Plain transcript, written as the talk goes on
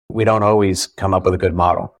We don't always come up with a good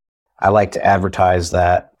model. I like to advertise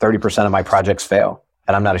that 30% of my projects fail,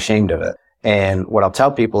 and I'm not ashamed of it. And what I'll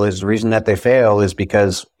tell people is the reason that they fail is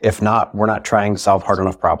because if not, we're not trying to solve hard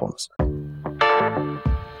enough problems.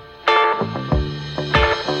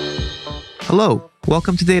 Hello,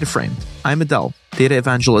 welcome to DataFramed. I'm Adele, data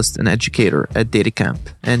evangelist and educator at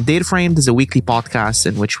DataCamp. And DataFramed is a weekly podcast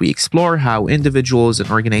in which we explore how individuals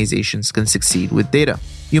and organizations can succeed with data.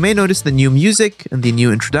 You may notice the new music and the new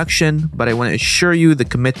introduction, but I want to assure you the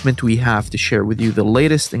commitment we have to share with you the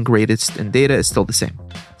latest and greatest in data is still the same.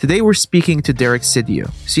 Today we're speaking to Derek Sidio,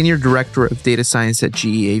 Senior Director of Data Science at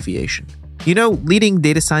GE Aviation. You know, leading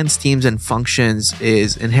data science teams and functions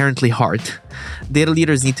is inherently hard. Data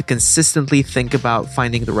leaders need to consistently think about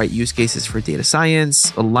finding the right use cases for data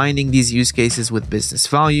science, aligning these use cases with business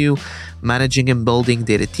value, managing and building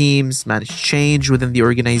data teams, manage change within the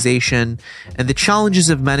organization, and the challenges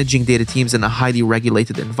of managing data teams in a highly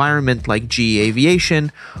regulated environment like GE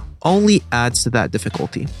Aviation only adds to that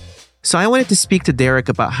difficulty. So I wanted to speak to Derek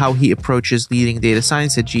about how he approaches leading data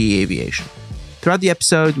science at GE Aviation. Throughout the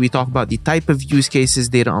episode, we talk about the type of use cases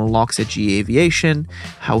data unlocks at GE Aviation,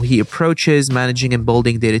 how he approaches managing and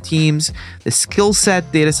building data teams, the skill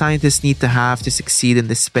set data scientists need to have to succeed in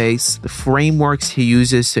this space, the frameworks he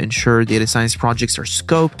uses to ensure data science projects are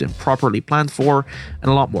scoped and properly planned for, and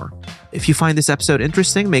a lot more. If you find this episode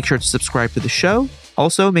interesting, make sure to subscribe to the show.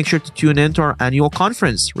 Also, make sure to tune in to our annual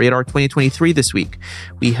conference, Radar 2023 this week.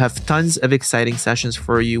 We have tons of exciting sessions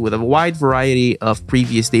for you with a wide variety of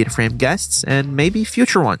previous DataFrame guests and maybe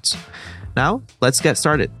future ones. Now, let's get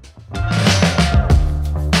started.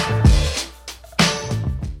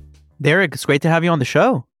 Derek, it's great to have you on the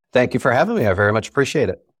show. Thank you for having me. I very much appreciate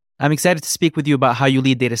it. I'm excited to speak with you about how you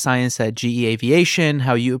lead data science at GE Aviation,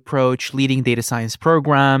 how you approach leading data science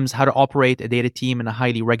programs, how to operate a data team in a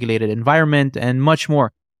highly regulated environment, and much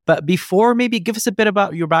more. But before, maybe give us a bit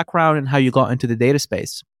about your background and how you got into the data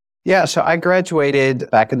space. Yeah, so I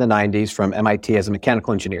graduated back in the 90s from MIT as a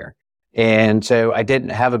mechanical engineer. And so I didn't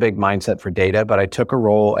have a big mindset for data, but I took a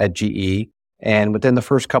role at GE. And within the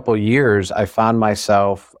first couple of years, I found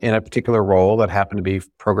myself in a particular role that happened to be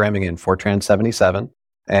programming in Fortran 77.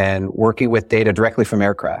 And working with data directly from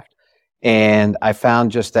aircraft. And I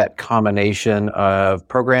found just that combination of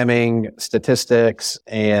programming, statistics,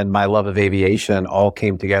 and my love of aviation all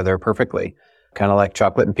came together perfectly, kind of like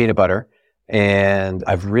chocolate and peanut butter. And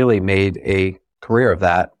I've really made a career of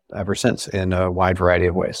that ever since in a wide variety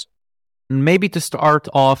of ways. Maybe to start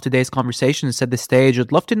off today's conversation and set the stage,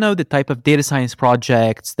 I'd love to know the type of data science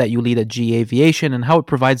projects that you lead at GE Aviation and how it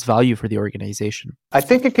provides value for the organization. I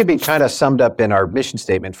think it could be kind of summed up in our mission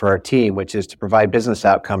statement for our team, which is to provide business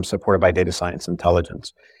outcomes supported by data science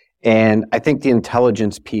intelligence. And I think the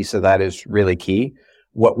intelligence piece of that is really key.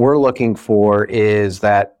 What we're looking for is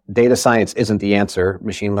that data science isn't the answer.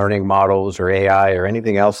 Machine learning models or AI or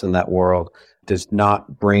anything else in that world does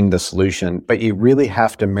not bring the solution, but you really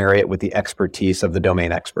have to marry it with the expertise of the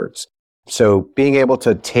domain experts. So being able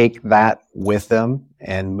to take that with them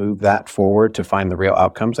and move that forward to find the real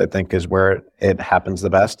outcomes, I think is where it happens the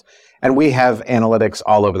best. And we have analytics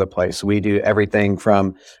all over the place. We do everything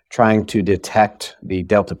from trying to detect the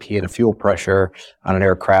delta P in a fuel pressure on an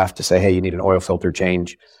aircraft to say, hey, you need an oil filter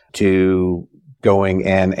change, to going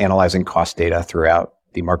and analyzing cost data throughout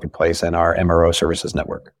the marketplace and our MRO services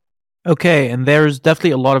network. Okay, and there's definitely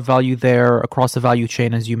a lot of value there across the value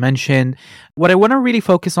chain, as you mentioned. What I want to really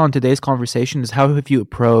focus on today's conversation is how have you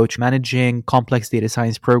approached managing complex data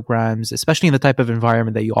science programs, especially in the type of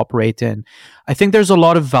environment that you operate in. I think there's a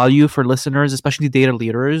lot of value for listeners, especially data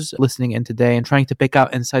leaders listening in today and trying to pick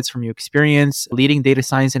out insights from your experience leading data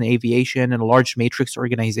science and aviation in a large matrix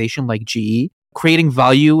organization like GE. Creating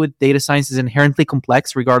value with data science is inherently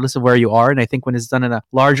complex regardless of where you are. And I think when it's done in a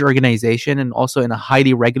large organization and also in a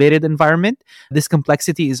highly regulated environment, this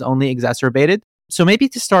complexity is only exacerbated. So maybe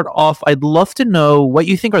to start off, I'd love to know what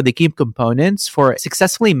you think are the key components for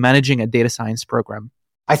successfully managing a data science program.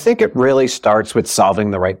 I think it really starts with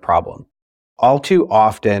solving the right problem. All too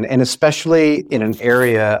often, and especially in an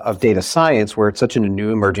area of data science where it's such a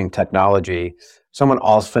new emerging technology, someone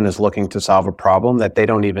often is looking to solve a problem that they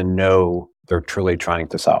don't even know they're truly trying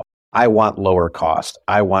to solve. I want lower cost.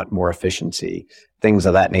 I want more efficiency. Things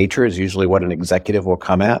of that nature is usually what an executive will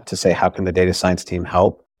come at to say, how can the data science team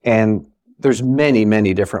help? And there's many,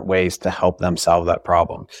 many different ways to help them solve that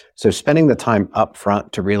problem. So spending the time up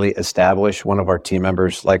front to really establish, one of our team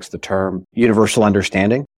members likes the term universal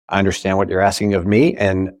understanding. I understand what you're asking of me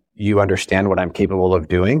and you understand what I'm capable of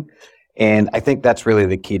doing. And I think that's really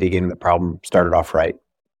the key to getting the problem started off right.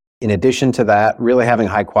 In addition to that, really having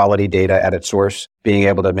high quality data at its source, being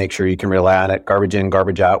able to make sure you can rely on it, garbage in,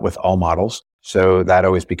 garbage out with all models. So that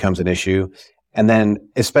always becomes an issue. And then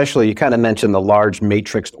especially, you kind of mentioned the large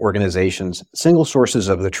matrixed organizations. Single sources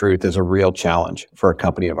of the truth is a real challenge for a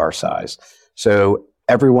company of our size. So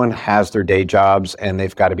everyone has their day jobs and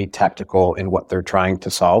they've got to be tactical in what they're trying to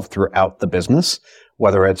solve throughout the business,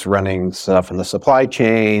 whether it's running stuff in the supply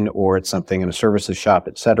chain or it's something in a services shop,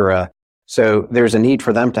 et cetera. So there's a need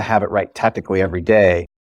for them to have it right tactically every day.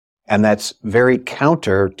 And that's very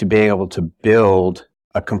counter to being able to build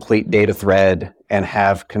a complete data thread and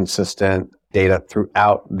have consistent data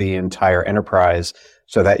throughout the entire enterprise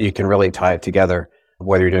so that you can really tie it together,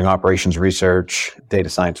 whether you're doing operations research, data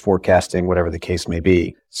science forecasting, whatever the case may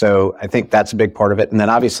be. So I think that's a big part of it. And then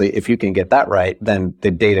obviously, if you can get that right, then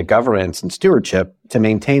the data governance and stewardship to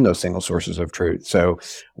maintain those single sources of truth. So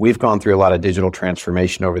we've gone through a lot of digital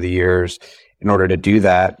transformation over the years. In order to do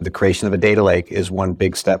that, the creation of a data lake is one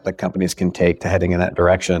big step that companies can take to heading in that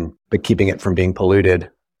direction. But keeping it from being polluted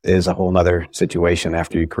is a whole nother situation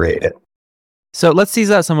after you create it. So let's tease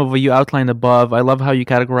out some of what you outlined above. I love how you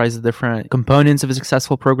categorize the different components of a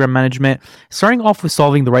successful program management. Starting off with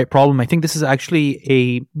solving the right problem, I think this is actually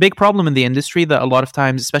a big problem in the industry that a lot of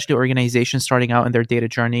times, especially organizations starting out in their data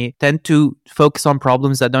journey, tend to focus on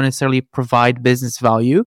problems that don't necessarily provide business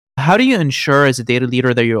value. How do you ensure as a data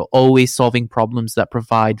leader that you're always solving problems that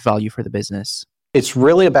provide value for the business? It's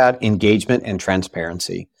really about engagement and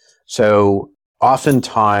transparency. So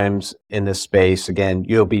oftentimes in this space, again,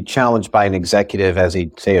 you'll be challenged by an executive as a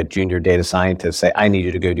junior data scientist, say, I need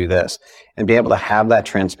you to go do this, and be able to have that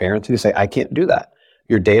transparency to say, I can't do that.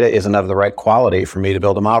 Your data isn't of the right quality for me to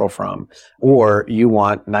build a model from. Or you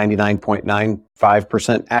want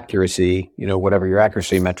 99.95% accuracy, whatever your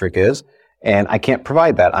accuracy metric is, and I can't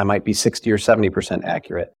provide that. I might be 60 or 70%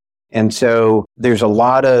 accurate. And so there's a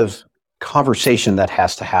lot of conversation that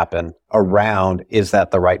has to happen around, is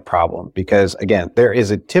that the right problem? Because again, there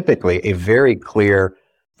is typically a very clear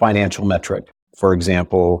financial metric, for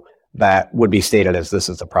example, that would be stated as this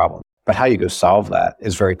is the problem. But how you go solve that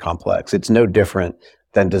is very complex. It's no different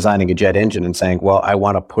than designing a jet engine and saying, well, I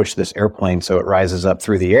want to push this airplane so it rises up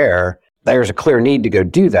through the air. There's a clear need to go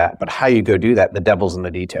do that, but how you go do that, the devil's in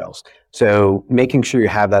the details. So making sure you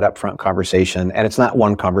have that upfront conversation, and it's not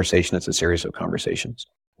one conversation, it's a series of conversations.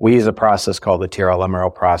 We use a process called the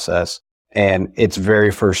TRL-MRL process, and its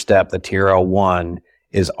very first step, the TRL-1,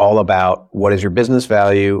 is all about what is your business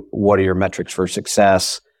value, what are your metrics for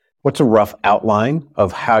success, what's a rough outline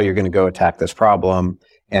of how you're going to go attack this problem,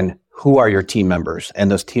 and who are your team members.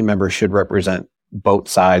 And those team members should represent both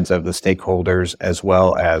sides of the stakeholders as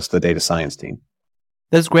well as the data science team.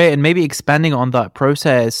 That's great. And maybe expanding on that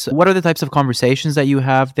process, what are the types of conversations that you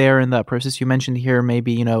have there in that process? You mentioned here,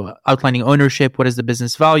 maybe, outlining ownership. What is the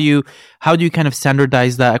business value? How do you kind of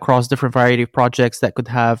standardize that across different variety of projects that could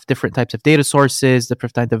have different types of data sources,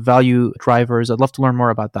 different types of value drivers? I'd love to learn more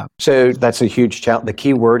about that. So that's a huge challenge. The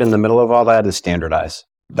key word in the middle of all that is standardize.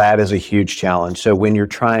 That is a huge challenge. So when you're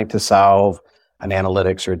trying to solve an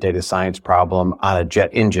analytics or a data science problem on a jet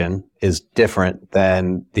engine is different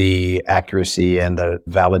than the accuracy and the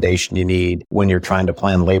validation you need when you're trying to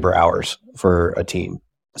plan labor hours for a team.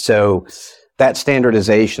 So that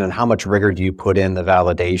standardization and how much rigor do you put in the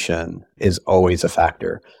validation is always a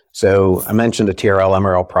factor. So I mentioned the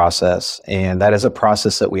TRL-MRL process, and that is a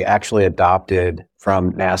process that we actually adopted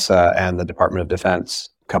from NASA and the Department of Defense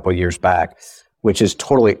a couple of years back, which is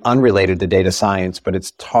totally unrelated to data science, but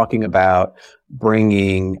it's talking about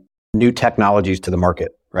bringing new technologies to the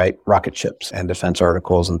market, right? Rocket ships and defense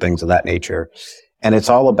articles and things of that nature. And it's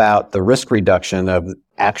all about the risk reduction of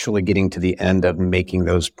actually getting to the end of making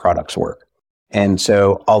those products work. And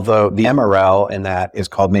so although the MRL in that is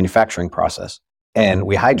called manufacturing process, and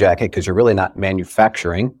we hijack it because you're really not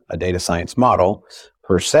manufacturing a data science model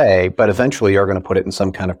per se, but eventually you're going to put it in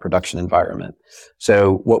some kind of production environment.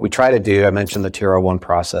 So what we try to do, I mentioned the TRL-1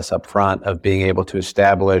 process up front of being able to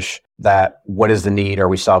establish that what is the need? Are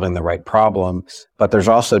we solving the right problem? But there's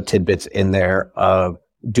also tidbits in there of,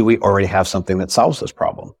 do we already have something that solves this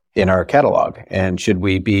problem in our catalog? And should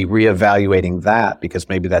we be reevaluating that because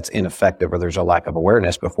maybe that's ineffective or there's a lack of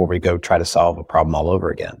awareness before we go try to solve a problem all over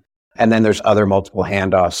again? And then there's other multiple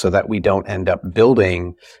handoffs so that we don't end up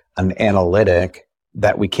building an analytic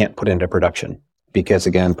that we can't put into production. Because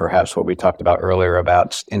again, perhaps what we talked about earlier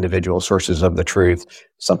about individual sources of the truth,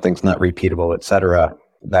 something's not repeatable, et cetera,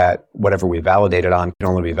 that whatever we validated on can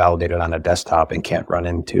only be validated on a desktop and can't run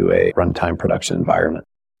into a runtime production environment.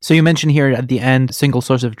 So you mentioned here at the end, single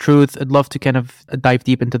source of truth. I'd love to kind of dive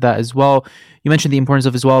deep into that as well. You mentioned the importance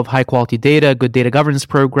of as well of high quality data, good data governance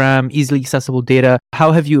program, easily accessible data.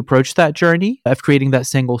 How have you approached that journey of creating that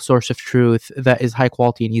single source of truth that is high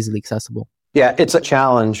quality and easily accessible? Yeah, it's a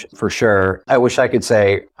challenge for sure. I wish I could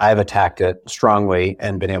say I've attacked it strongly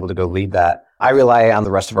and been able to go lead that. I rely on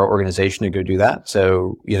the rest of our organization to go do that.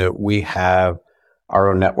 So, we have our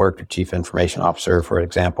own network chief information officer, for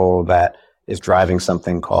example, that is driving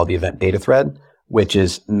something called the event data thread, which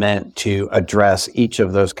is meant to address each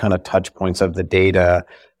of those kind of touch points of the data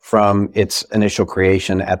from its initial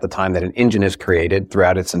creation at the time that an engine is created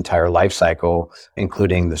throughout its entire life cycle,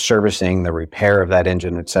 including the servicing, the repair of that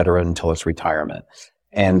engine, et cetera, until its retirement.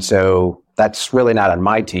 And so that's really not on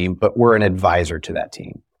my team, but we're an advisor to that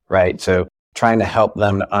team, right? So trying to help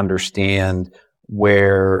them to understand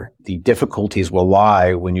where the difficulties will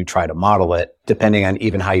lie when you try to model it, depending on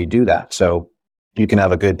even how you do that. So you can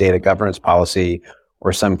have a good data governance policy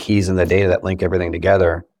or some keys in the data that link everything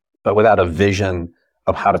together, but without a vision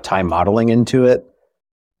of how to tie modeling into it,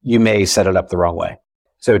 you may set it up the wrong way.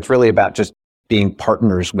 So it's really about just being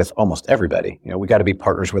partners with almost everybody. We got to be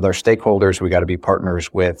partners with our stakeholders. We got to be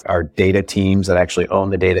partners with our data teams that actually own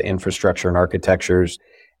the data infrastructure and architectures.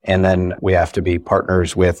 And then we have to be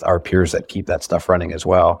partners with our peers that keep that stuff running as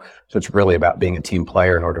well. So it's really about being a team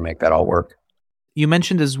player in order to make that all work. You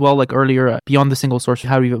mentioned as well, like earlier, beyond the single source,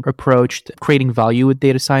 how you've approached creating value with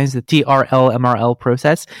data science, the TRL-MRL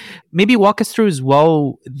process. Maybe walk us through as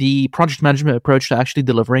well the project management approach to actually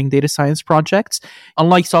delivering data science projects.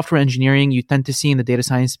 Unlike software engineering, you tend to see in the data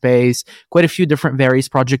science space quite a few different various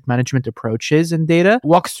project management approaches in data.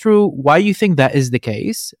 Walk us through why you think that is the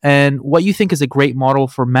case and what you think is a great model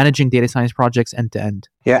for managing data science projects end to end.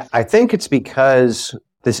 Yeah, I think it's because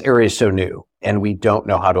this area is so new and we don't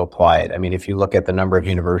know how to apply it. I mean, if you look at the number of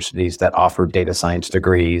universities that offer data science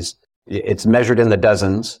degrees, it's measured in the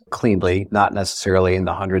dozens cleanly, not necessarily in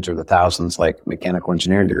the hundreds or the thousands like mechanical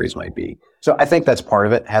engineering degrees might be. So I think that's part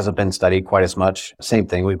of it. Hasn't been studied quite as much. Same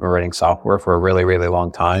thing, we've been writing software for a really, really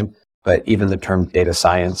long time, but even the term data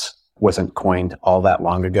science wasn't coined all that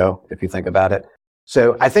long ago, if you think about it.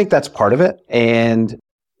 So I think that's part of it. And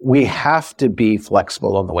we have to be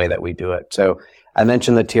flexible in the way that we do it. So I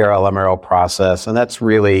mentioned the TRL-MRL process, and that's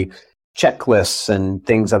really checklists and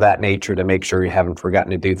things of that nature to make sure you haven't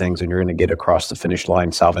forgotten to do things and you're going to get across the finish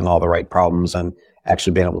line solving all the right problems and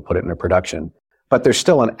actually being able to put it into production. But there's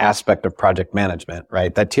still an aspect of project management,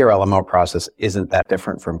 right? That TRL-MRL process isn't that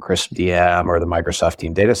different from CRISP DM or the Microsoft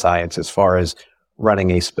Team Data Science as far as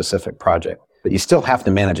running a specific project. But you still have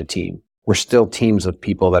to manage a team. We're still teams of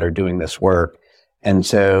people that are doing this work. And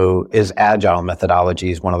so is agile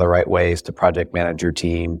methodologies one of the right ways to project manage your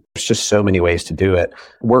team? There's just so many ways to do it.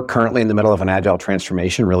 We're currently in the middle of an agile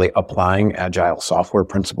transformation, really applying agile software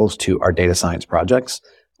principles to our data science projects.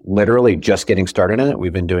 Literally just getting started in it.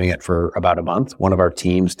 We've been doing it for about a month. One of our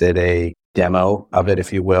teams did a demo of it,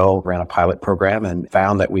 if you will, ran a pilot program and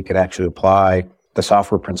found that we could actually apply the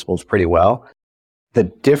software principles pretty well. The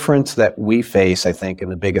difference that we face, I think,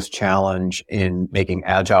 and the biggest challenge in making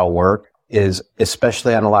agile work is,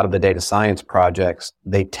 especially on a lot of the data science projects,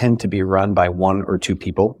 they tend to be run by one or two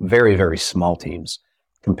people, very, very small teams,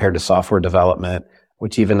 compared to software development,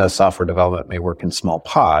 which even though software development may work in small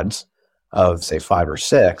pods of, say, 5 or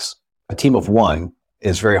 6, a team of one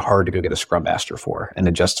is very hard to go get a scrum master for and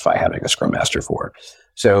to justify having a scrum master for.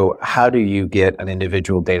 So how do you get an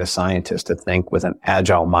individual data scientist to think with an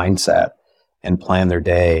agile mindset and plan their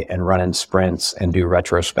day and run in sprints and do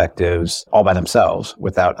retrospectives all by themselves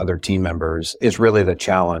without other team members is really the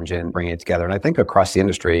challenge in bringing it together. And I think across the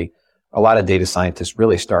industry, a lot of data scientists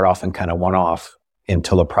really start off in kind of one-off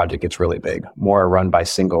until a project gets really big. More are run by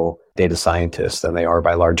single data scientists than they are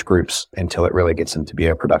by large groups until it really gets into be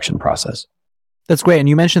a production process. That's great. And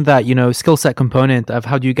you mentioned that, skill set component of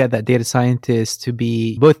how do you get that data scientist to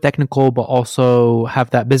be both technical, but also have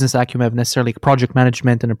that business acumen of necessarily project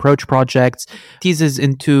management and approach projects. Teases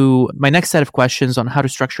into my next set of questions on how to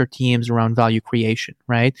structure teams around value creation,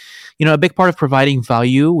 right? A big part of providing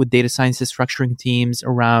value with data science is structuring teams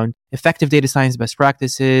around effective data science best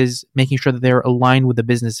practices, making sure that they're aligned with the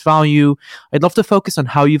business value. I'd love to focus on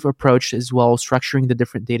how you've approached as well structuring the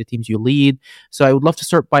different data teams you lead. So I would love to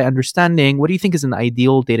start by understanding, what do you think is an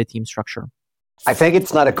ideal data team structure? I think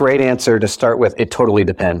it's not a great answer to start with. It totally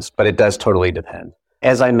depends, but it does totally depend.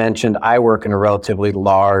 As I mentioned, I work in a relatively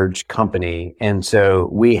large company, and so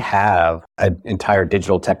we have an entire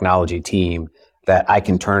digital technology team that I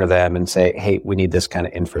can turn to them and say, hey, we need this kind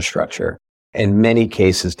of infrastructure. In many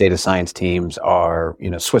cases, data science teams are,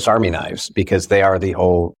 Swiss Army knives because they are the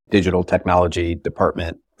whole digital technology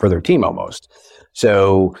department for their team almost.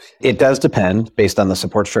 So it does depend based on the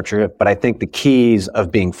support structure, but I think the keys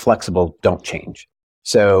of being flexible don't change.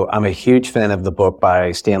 So I'm a huge fan of the book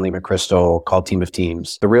by Stanley McChrystal called Team of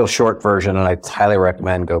Teams. The real short version, and I highly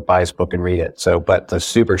recommend go buy his book and read it. So, but the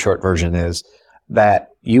super short version is that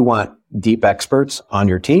you want deep experts on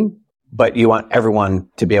your team, but you want everyone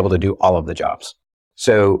to be able to do all of the jobs.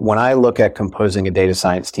 So when I look at composing a data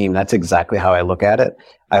science team, that's exactly how I look at it.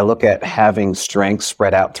 I look at having strengths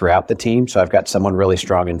spread out throughout the team. So I've got someone really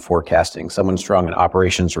strong in forecasting, someone strong in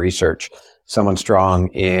operations research, someone strong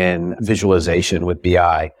in visualization with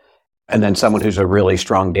BI, and then someone who's a really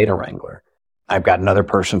strong data wrangler. I've got another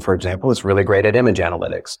person, for example, who's really great at image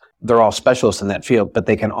analytics. They're all specialists in that field, but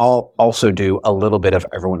they can all also do a little bit of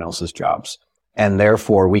everyone else's jobs. And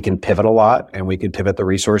therefore, we can pivot a lot, and we can pivot the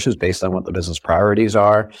resources based on what the business priorities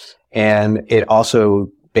are. And it also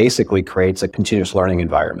basically creates a continuous learning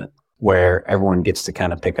environment where everyone gets to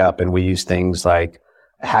kind of pick up. And we use things like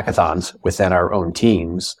hackathons within our own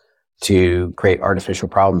teams to create artificial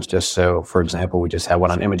problems. Just so, for example, we just had one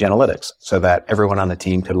on image analytics so that everyone on the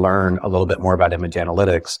team could learn a little bit more about image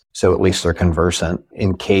analytics. So at least they're conversant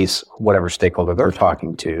in case whatever stakeholder they're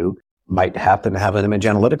talking to might happen to have an image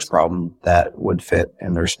analytics problem that would fit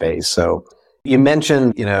in their space. So you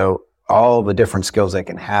mentioned, all the different skills they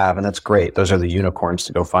can have, and that's great. Those are the unicorns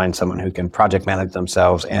to go find someone who can project manage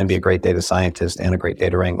themselves and be a great data scientist and a great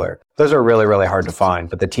data wrangler. Those are really, really hard to find,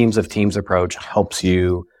 but the teams of teams approach helps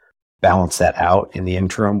you balance that out in the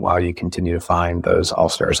interim while you continue to find those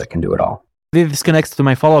all-stars that can do it all. This connects to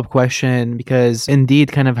my follow-up question because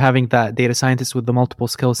indeed kind of having that data scientist with the multiple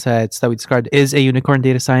skill sets that we described is a unicorn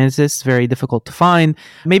data scientist, very difficult to find.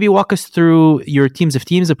 Maybe walk us through your teams of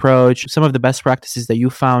teams approach, some of the best practices that you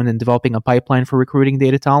found in developing a pipeline for recruiting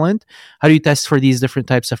data talent. How do you test for these different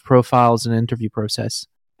types of profiles and interview process?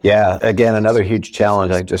 Yeah, again, another huge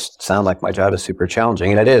challenge. I just sound like my job is super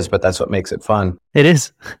challenging, and it is, but that's what makes it fun. It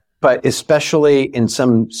is. But especially in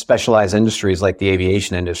some specialized industries like the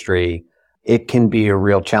aviation industry, it can be a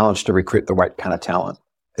real challenge to recruit the right kind of talent.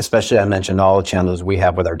 Especially, I mentioned all the challenges we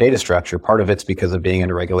have with our data structure. Part of it's because of being in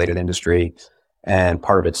a regulated industry, and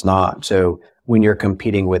part of it's not. So when you're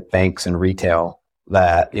competing with banks and retail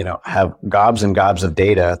that, have gobs and gobs of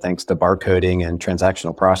data thanks to barcoding and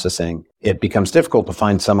transactional processing, it becomes difficult to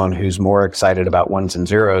find someone who's more excited about ones and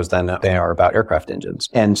zeros than they are about aircraft engines.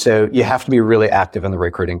 And so you have to be really active in the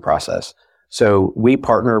recruiting process. So we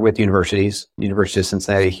partner with universities. University of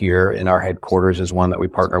Cincinnati here in our headquarters is one that we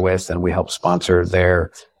partner with, and we help sponsor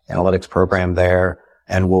their analytics program there.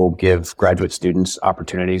 And we'll give graduate students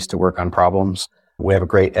opportunities to work on problems. We have a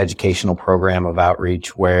great educational program of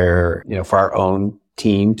outreach where, for our own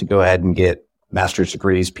team to go ahead and get master's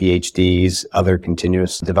degrees, PhDs, other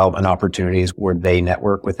continuous development opportunities where they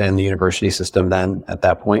network within the university system then at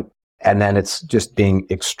that point. And then it's just being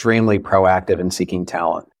extremely proactive in seeking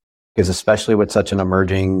talent. Because especially with such an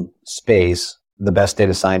emerging space, the best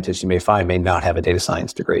data scientists you may find may not have a data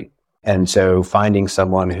science degree. And so finding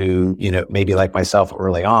someone who, maybe like myself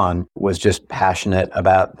early on, was just passionate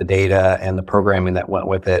about the data and the programming that went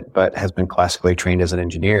with it, but has been classically trained as an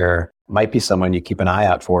engineer, might be someone you keep an eye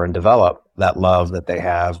out for and develop that love that they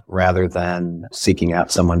have rather than seeking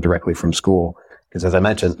out someone directly from school. Because as I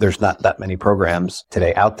mentioned, there's not that many programs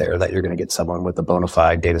today out there that you're going to get someone with a bona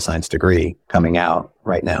fide data science degree coming out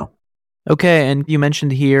right now. Okay, and you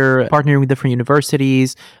mentioned here partnering with different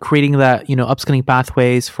universities, creating that, upskilling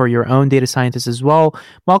pathways for your own data scientists as well.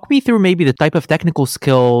 Walk me through maybe the type of technical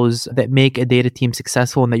skills that make a data team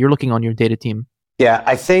successful and that you're looking on your data team. Yeah,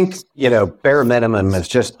 I think, bare minimum is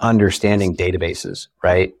just understanding databases,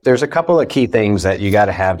 right? There's a couple of key things that you got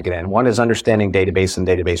to have to get in. One is understanding database and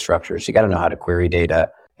database structures. You got to know how to query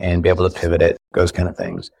data and be able to pivot it, those kind of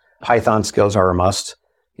things. Python skills are a must.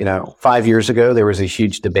 5 years ago, there was a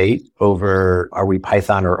huge debate over are we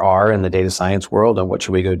Python or R in the data science world and what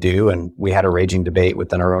should we go do? And we had a raging debate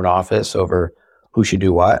within our own office over who should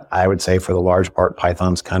do what. I would say for the large part,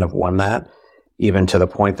 Python's kind of won that, even to the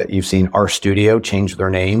point that you've seen RStudio change their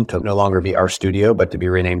name to no longer be RStudio, but to be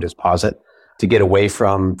renamed as Posit, to get away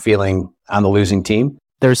from feeling on the losing team.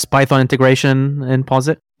 There's Python integration in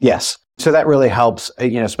Posit? Yes. So that really helps,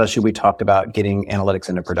 especially we talked about getting analytics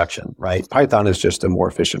into production, right? Python is just a more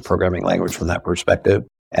efficient programming language from that perspective.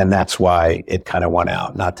 And that's why it kind of won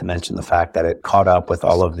out, not to mention the fact that it caught up with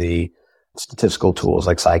all of the statistical tools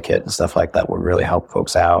like scikit and stuff like that would really help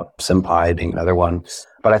folks out, SymPy being another one.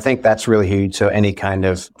 But I think that's really huge. So any kind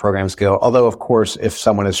of program skill, although of course, if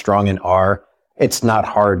someone is strong in R, it's not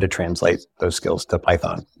hard to translate those skills to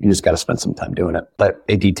Python. You just got to spend some time doing it, but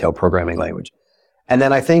a detailed programming language. And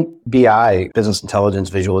then I think BI, business intelligence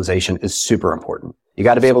visualization, is super important. You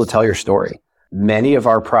got to be able to tell your story. Many of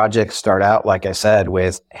our projects start out, like I said,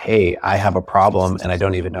 with, hey, I have a problem and I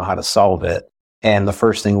don't even know how to solve it. And the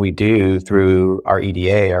first thing we do through our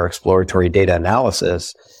EDA, our exploratory data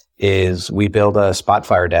analysis, is we build a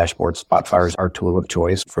Spotfire dashboard. Spotfire is our tool of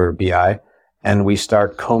choice for BI. And we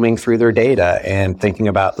start combing through their data and thinking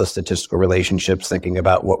about the statistical relationships, thinking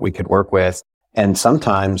about what we could work with. And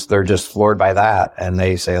sometimes they're just floored by that. And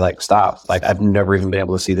they say, like, stop, like, I've never even been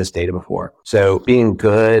able to see this data before. So being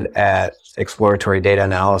good at exploratory data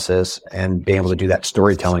analysis and being able to do that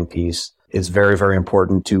storytelling piece is very, very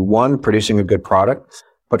important to, one, producing a good product,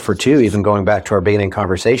 but for two, even going back to our beginning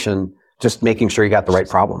conversation, just making sure you got the right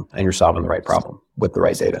problem and you're solving the right problem with the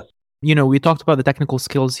right data. We talked about the technical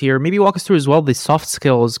skills here. Maybe walk us through as well the soft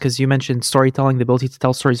skills, because you mentioned storytelling, the ability to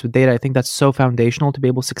tell stories with data. I think that's so foundational to be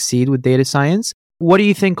able to succeed with data science. What do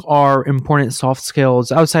you think are important soft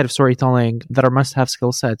skills outside of storytelling that are must-have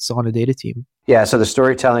skill sets on a data team? Yeah, so the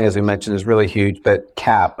storytelling, as we mentioned, is really huge, but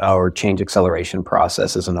CAP, our change acceleration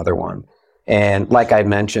process, is another one. And like I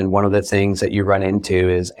mentioned, one of the things that you run into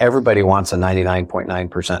is everybody wants a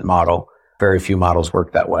 99.9% model. Very few models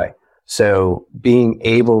work that way. So being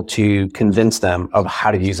able to convince them of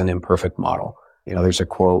how to use an imperfect model. There's a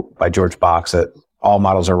quote by George Box that all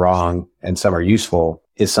models are wrong and some are useful,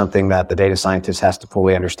 is something that the data scientist has to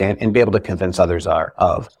fully understand and be able to convince others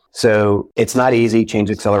of. So it's not easy.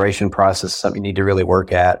 Change acceleration process is something you need to really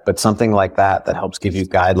work at, but something like that helps give you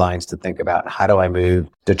guidelines to think about, how do I move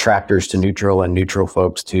detractors to neutral and neutral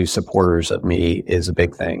folks to supporters of me, is a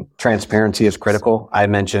big thing. Transparency is critical. I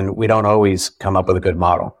mentioned we don't always come up with a good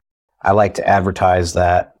model. I like to advertise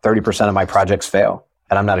that 30% of my projects fail,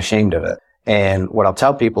 and I'm not ashamed of it. And what I'll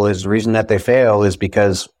tell people is the reason that they fail is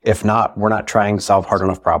because if not, we're not trying to solve hard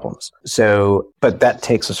enough problems. So, but that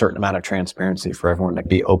takes a certain amount of transparency for everyone to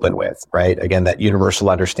be open with, right? Again, that universal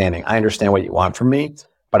understanding. I understand what you want from me,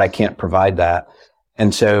 but I can't provide that.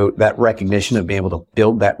 And so that recognition of being able to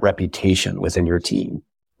build that reputation within your team,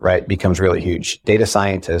 right, becomes really huge. Data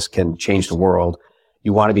scientists can change the world.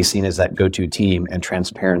 You want to be seen as that go-to team, and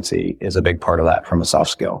transparency is a big part of that from a soft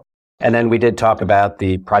skill. And then we did talk about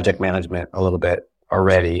the project management a little bit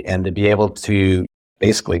already, and to be able to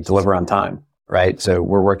basically deliver on time, right? So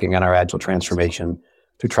we're working on our agile transformation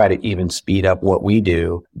to try to even speed up what we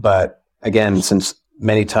do. But again, since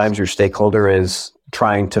many times your stakeholder is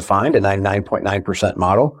trying to find a 99.9%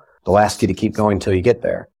 model, they'll ask you to keep going until you get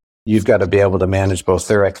there. You've got to be able to manage both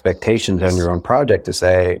their expectations and your own project to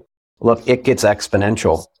say, look, it gets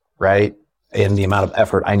exponential, right? In the amount of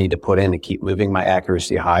effort I need to put in to keep moving my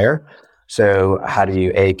accuracy higher. So how do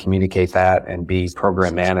you, A, communicate that, and B,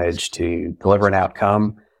 program manage to deliver an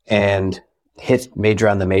outcome and hit major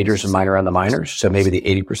on the majors and minor on the minors? So maybe the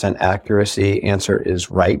 80% accuracy answer is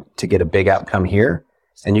right to get a big outcome here.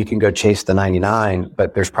 And you can go chase the 99,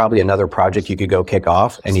 but there's probably another project you could go kick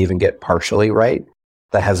off and even get partially right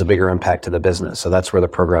that has a bigger impact to the business. So that's where the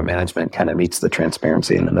program management kind of meets the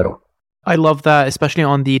transparency in the middle. I love that, especially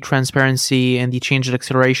on the transparency and the change and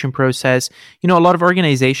acceleration process. A lot of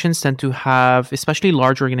organizations tend to have, especially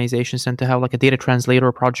large organizations, tend to have like a data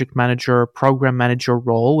translator, project manager, program manager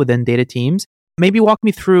role within data teams. Maybe walk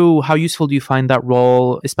me through how useful do you find that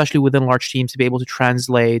role, especially within large teams, to be able to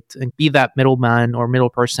translate and be that middleman or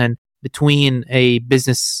middle person between a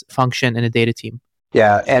business function and a data team?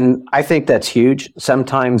 Yeah, and I think that's huge.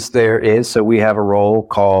 Sometimes there is. So we have a role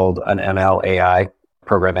called an ML AI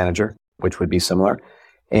program manager, which would be similar.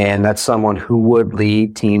 And that's someone who would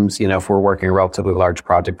lead teams, if we're working a relatively large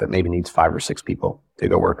project that maybe needs 5 or 6 people to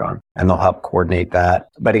go work on, and they'll help coordinate that.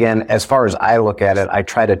 But again, as far as I look at it, I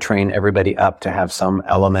try to train everybody up to have some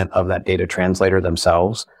element of that data translator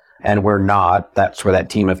themselves. And we're not. That's where that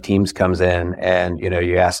team of teams comes in. And,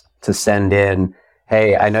 you ask to send in,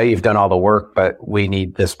 hey, I know you've done all the work, but we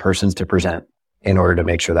need this person to present in order to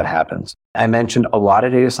make sure that happens. I mentioned a lot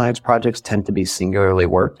of data science projects tend to be singularly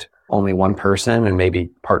worked. Only one person and maybe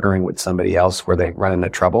partnering with somebody else where they run into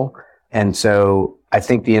trouble. And so I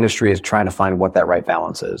think the industry is trying to find what that right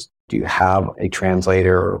balance is. Do you have a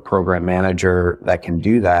translator or a program manager that can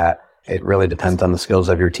do that? It really depends on the skills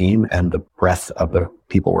of your team and the breadth of the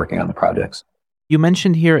people working on the projects. You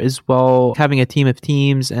mentioned here as well, having a team of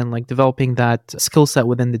teams and like developing that skill set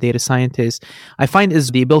within the data scientist. I find is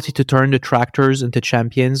the ability to turn detractors into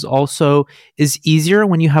champions also is easier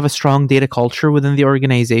when you have a strong data culture within the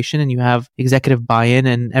organization and you have executive buy-in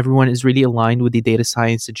and everyone is really aligned with the data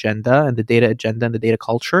science agenda and the data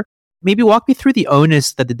culture. Maybe walk me through the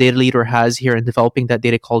onus that the data leader has here in developing that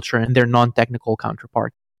data culture and their non-technical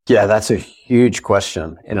counterpart. Yeah, that's a huge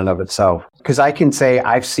question in and of itself. Because I can say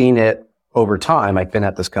I've seen it over time. I've been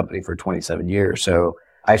at this company for 27 years. So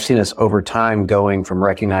I've seen us over time going from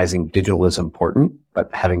recognizing digital is important,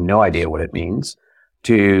 but having no idea what it means,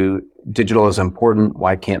 to digital is important,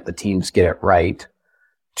 why can't the teams get it right,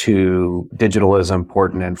 to digital is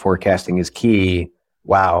important and forecasting is key,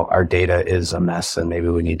 wow, our data is a mess and maybe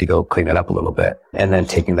we need to go clean it up a little bit, and then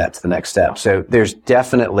taking that to the next step. So there's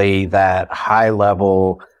definitely that high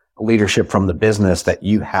level leadership from the business that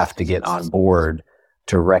you have to get on board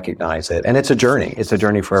to recognize it. And it's a journey. It's a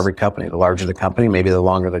journey for every company. The larger the company, maybe the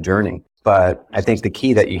longer the journey. But I think the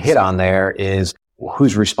key that you hit on there is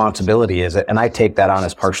whose responsibility is it? And I take that on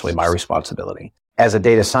as partially my responsibility. As a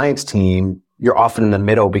data science team, you're often in the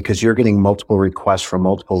middle because you're getting multiple requests from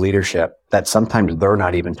multiple leadership that sometimes they're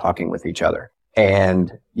not even talking with each other.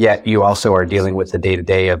 And yet you also are dealing with the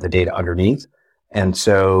day-to-day of the data underneath. And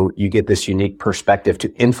so you get this unique perspective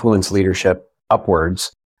to influence leadership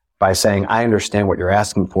upwards by saying, I understand what you're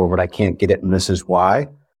asking for, but I can't get it, and this is why.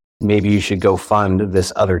 Maybe you should go fund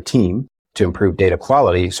this other team to improve data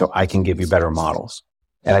quality so I can give you better models.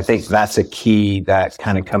 And I think that's a key that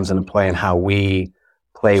kind of comes into play in how we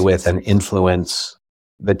play with and influence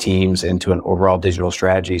the teams into an overall digital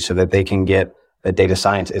strategy so that they can get that data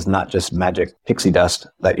science is not just magic pixie dust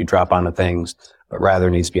that you drop onto things, but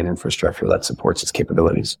rather needs to be an infrastructure that supports its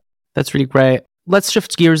capabilities. That's really great. Let's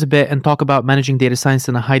shift gears a bit and talk about managing data science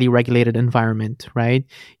in a highly regulated environment, right?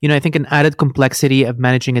 I think an added complexity of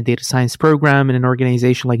managing a data science program in an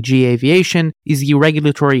organization like GE Aviation is the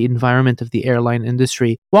regulatory environment of the airline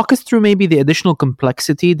industry. Walk us through maybe the additional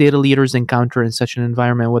complexity data leaders encounter in such an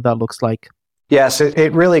environment, what that looks like. Yes,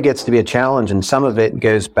 it really gets to be a challenge. And some of it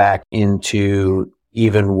goes back into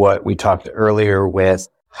even what we talked earlier with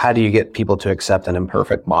how do you get people to accept an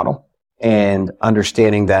imperfect model? And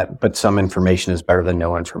understanding that, but some information is better than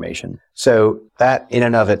no information. So that in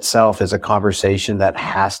and of itself is a conversation that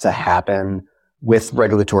has to happen with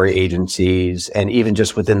regulatory agencies and even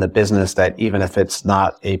just within the business, that even if it's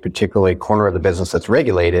not a particularly corner of the business that's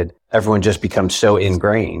regulated, everyone just becomes so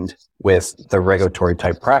ingrained with the regulatory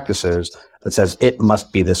type practices that says it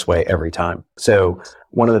must be this way every time. So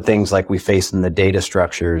one of the things like we face in the data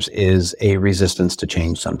structures is a resistance to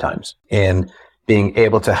change sometimes. And being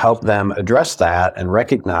able to help them address that and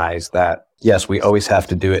recognize that, yes, we always have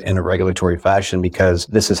to do it in a regulatory fashion because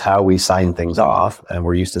this is how we sign things off and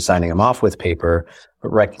we're used to signing them off with paper,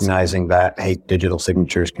 but recognizing that, hey, digital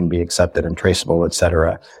signatures can be accepted and traceable, et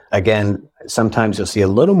cetera. Again, sometimes you'll see a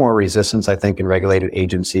little more resistance, I think, in regulated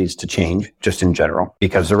agencies to change just in general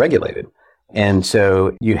because they're regulated. And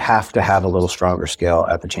so you have to have a little stronger scale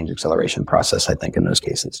at the change acceleration process, I think, in those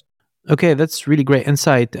cases. Okay, that's really great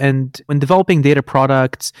insight. And when developing data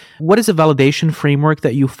products, what is a validation framework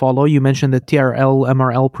that you follow? You mentioned the TRL,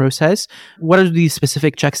 MRL process. What do these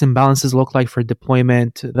specific checks and balances look like for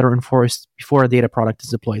deployment that are enforced before a data product is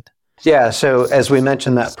deployed? Yeah, so as we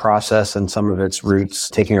mentioned, that process and some of its roots,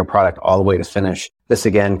 taking a product all the way to finish, this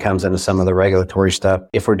again comes into some of the regulatory stuff.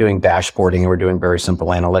 If we're doing dashboarding and we're doing very simple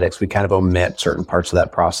analytics, we kind of omit certain parts of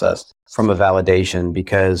that process from a validation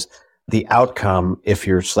because the outcome, if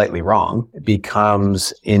you're slightly wrong,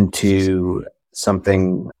 becomes into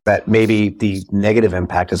something that maybe the negative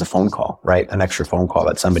impact is a phone call, right? An extra phone call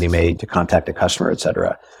that somebody made to contact a customer, et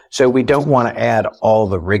cetera. So we don't want to add all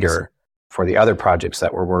the rigor for the other projects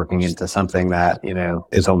that we're working into something that,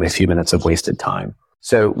 is only a few minutes of wasted time.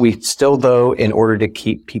 So we still, though, in order to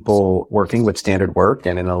keep people working with standard work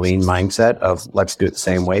and in a lean mindset of let's do it the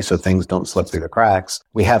same way so things don't slip through the cracks,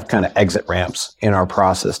 we have kind of exit ramps in our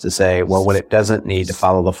process to say, well, when it doesn't need to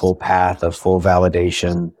follow the full path of full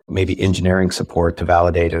validation, maybe engineering support to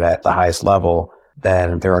validate it at the highest level,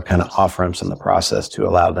 then there are kind of off ramps in the process to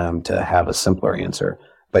allow them to have a simpler answer.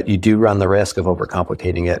 But you do run the risk of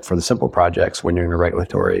overcomplicating it for the simple projects when you're in a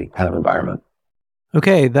regulatory kind of environment.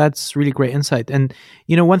 Okay, that's really great insight. And,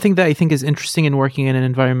 one thing that I think is interesting in working in an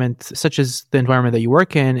environment such as the environment that you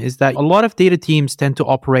work in is that a lot of data teams tend to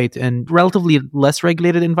operate in relatively less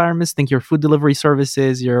regulated environments. Think your food delivery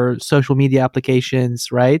services, your social media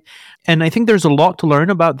applications, right? And I think there's a lot to learn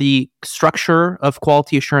about the structure of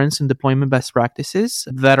quality assurance and deployment best practices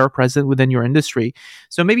that are present within your industry.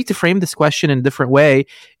 So maybe to frame this question in a different way,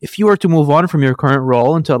 if you were to move on from your current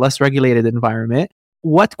role into a less regulated environment,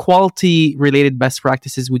 what quality-related best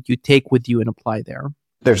practices would you take with you and apply there?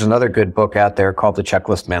 There's another good book out there called The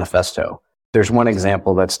Checklist Manifesto. There's one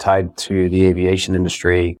example that's tied to the aviation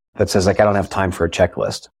industry that says, I don't have time for a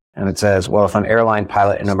checklist. And it says, well, if an airline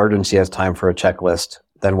pilot in emergency has time for a checklist,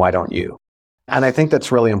 then why don't you? And I think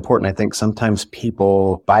that's really important. I think sometimes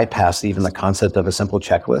people bypass even the concept of a simple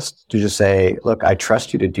checklist to just say, look, I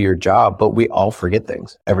trust you to do your job, but we all forget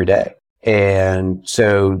things every day. And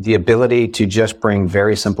so the ability to just bring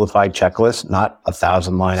very simplified checklists, not a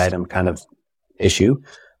 1,000 line item kind of issue,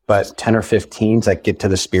 but 10 or 15s that get to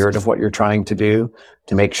the spirit of what you're trying to do,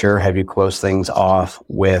 to make sure, have you closed things off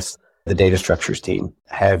with the data structures team?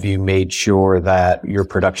 Have you made sure that you're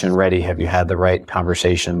production ready? Have you had the right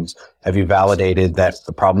conversations? Have you validated that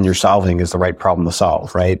the problem you're solving is the right problem to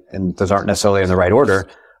solve, right? And those aren't necessarily in the right order,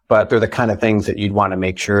 but they're the kind of things that you'd want to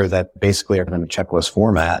make sure that basically are in a checklist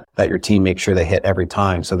format that your team makes sure they hit every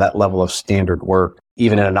time. So that level of standard work,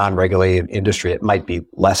 even in a non-regulated industry, it might be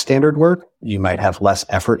less standard work. You might have less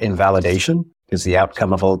effort in validation because the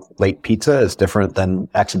outcome of a late pizza is different than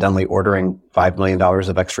accidentally ordering $5 million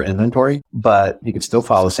of extra inventory, but you can still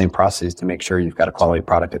follow the same process to make sure you've got a quality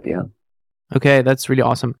product at the end. Okay, that's really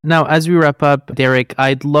awesome. Now, as we wrap up, Derek,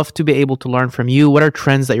 I'd love to be able to learn from you. What are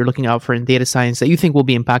trends that you're looking out for in data science that you think will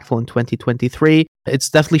be impactful in 2023? It's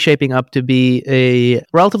definitely shaping up to be a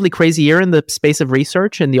relatively crazy year in the space of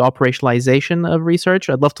research and the operationalization of research.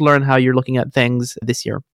 I'd love to learn how you're looking at things this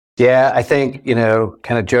year. Yeah, I think,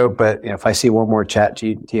 kind of joke, but if I see one more chat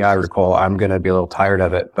GTI recall, I'm going to be a little tired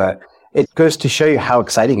of it. But it goes to show you how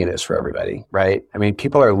exciting it is for everybody, right? I mean,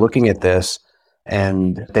 people are looking at this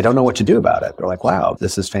and they don't know what to do about it. They're like, wow,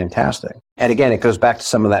 this is fantastic. And again, it goes back to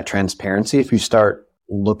some of that transparency. If you start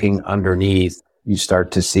looking underneath, you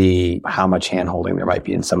start to see how much handholding there might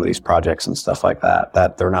be in some of these projects and stuff like that,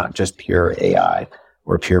 that they're not just pure AI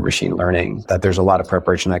or pure machine learning, that there's a lot of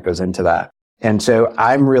preparation that goes into that. And so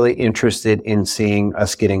I'm really interested in seeing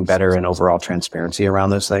us getting better in overall transparency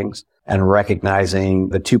around those things and recognizing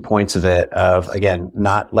the 2 points of it of, again,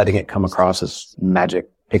 not letting it come across as magic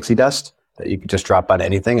pixie dust that you could just drop on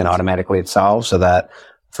anything and automatically it solves, so that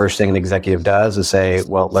first thing an executive does is say,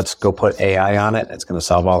 well, let's go put AI on it. It's going to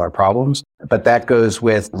solve all our problems. But that goes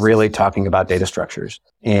with really talking about data structures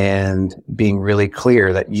and being really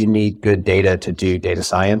clear that you need good data to do data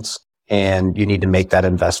science. And you need to make that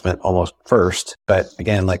investment almost first. But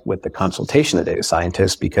again, like with the consultation of data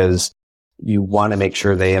scientists, because you want to make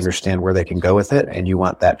sure they understand where they can go with it and you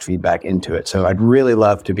want that feedback into it. So I'd really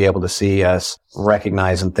love to be able to see us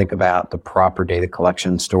recognize and think about the proper data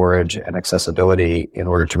collection, storage, and accessibility in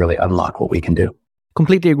order to really unlock what we can do.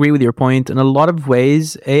 Completely agree with your point. In a lot of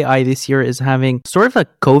ways, AI this year is having sort of a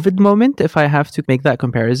COVID moment, if I have to make that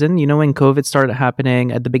comparison. When COVID started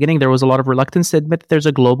happening at the beginning, there was a lot of reluctance to admit that there's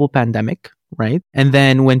a global pandemic, right? And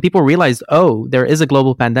then when people realized, oh, there is a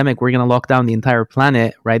global pandemic, we're going to lock down the entire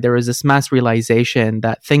planet, right? There was this mass realization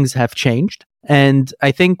that things have changed. And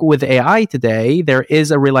I think with AI today, there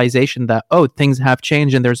is a realization that, oh, things have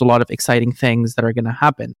changed and there's a lot of exciting things that are going to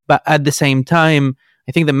happen. But at the same time,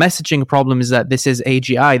 I think the messaging problem is that this is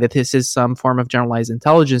AGI, that this is some form of generalized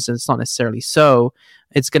intelligence, and it's not necessarily so.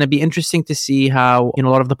 It's going to be interesting to see how a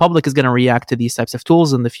lot of the public is going to react to these types of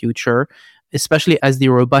tools in the future, especially as the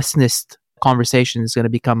robustness conversation is going to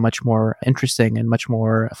become much more interesting and much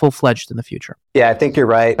more full-fledged in the future. Yeah, I think you're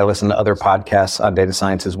right. I listen to other podcasts on data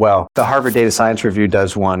science as well. The Harvard Data Science Review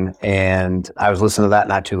does one, and I was listening to that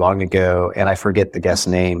not too long ago, and I forget the guest's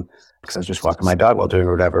name because I was just walking my dog while doing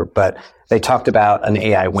whatever, but they talked about an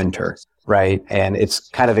AI winter, right? And it's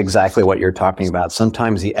kind of exactly what you're talking about.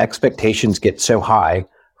 Sometimes the expectations get so high,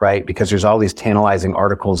 right? Because there's all these tantalizing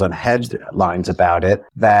articles on headlines about it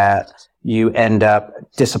that you end up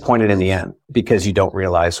disappointed in the end because you don't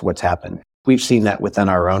realize what's happened. We've seen that within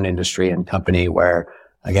our own industry and company where,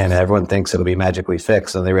 again, everyone thinks it'll be magically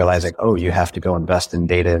fixed and they realize like, oh, you have to go invest in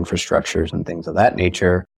data infrastructures and things of that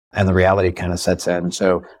nature. And the reality kind of sets in.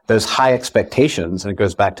 So those high expectations, and it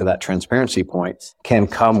goes back to that transparency point, can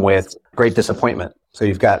come with great disappointment. So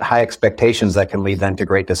you've got high expectations that can lead then to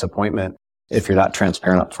great disappointment if you're not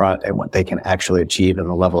transparent up front and what they can actually achieve and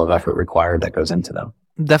the level of effort required that goes into them.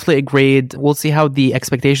 Definitely agreed. We'll see how the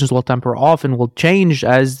expectations will temper off and will change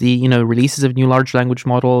as the releases of new large language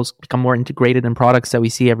models become more integrated in products that we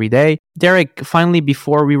see every day. Derek, finally,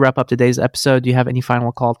 before we wrap up today's episode, do you have any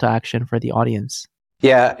final call to action for the audience?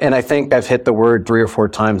 Yeah, and I think I've hit the word 3 or 4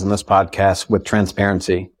 times in this podcast with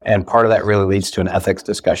transparency. And part of that really leads to an ethics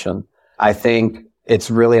discussion. I think it's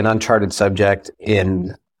really an uncharted subject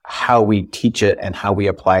in how we teach it and how we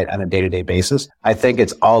apply it on a day-to-day basis. I think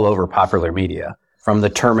it's all over popular media. From the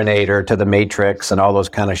Terminator to the Matrix and all those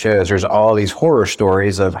kind of shows, there's all these horror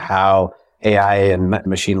stories of how AI and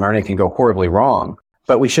machine learning can go horribly wrong.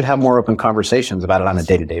 But we should have more open conversations about it on a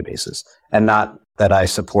day-to-day basis, and not that I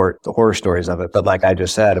support the horror stories of it, but like I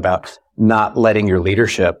just said, about not letting your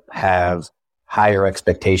leadership have higher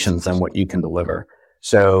expectations than what you can deliver.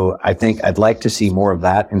 So I think I'd like to see more of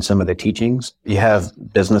that in some of the teachings. You have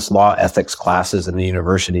business law ethics classes in the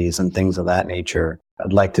universities and things of that nature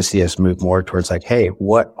I'd like to see us move more towards like, hey,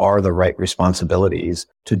 what are the right responsibilities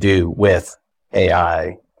to do with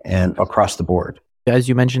AI and across the board? As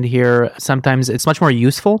you mentioned here, sometimes it's much more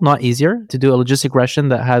useful, not easier, to do a logistic regression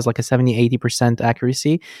that has like a 70-80%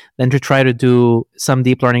 accuracy than to try to do some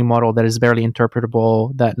deep learning model that is barely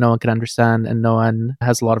interpretable, that no one can understand and no one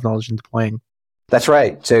has a lot of knowledge in deploying. That's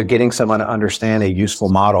right. So getting someone to understand a useful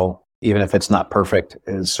model, even if it's not perfect,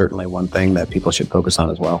 is certainly one thing that people should focus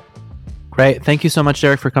on as well. Great. Thank you so much,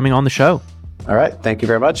 Derek, for coming on the show. All right. Thank you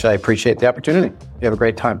very much. I appreciate the opportunity. You have a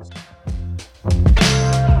great time.